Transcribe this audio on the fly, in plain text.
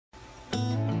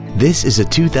This is a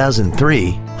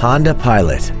 2003 Honda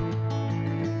Pilot.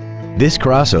 This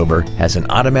crossover has an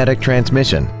automatic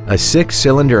transmission, a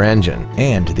 6-cylinder engine,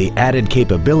 and the added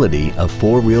capability of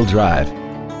 4-wheel drive.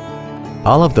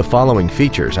 All of the following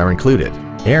features are included: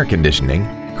 air conditioning,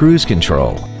 cruise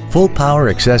control, full power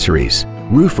accessories,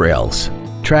 roof rails,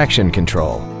 traction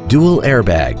control, dual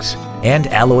airbags, and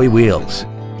alloy wheels.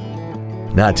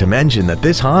 Not to mention that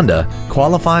this Honda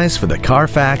qualifies for the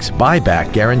Carfax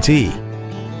buyback guarantee.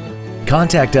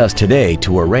 Contact us today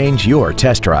to arrange your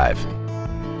test drive.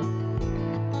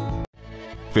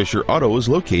 Fisher Auto is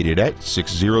located at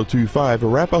 6025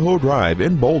 Arapahoe Drive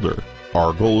in Boulder.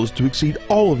 Our goal is to exceed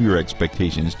all of your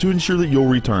expectations to ensure that you'll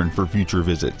return for future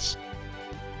visits.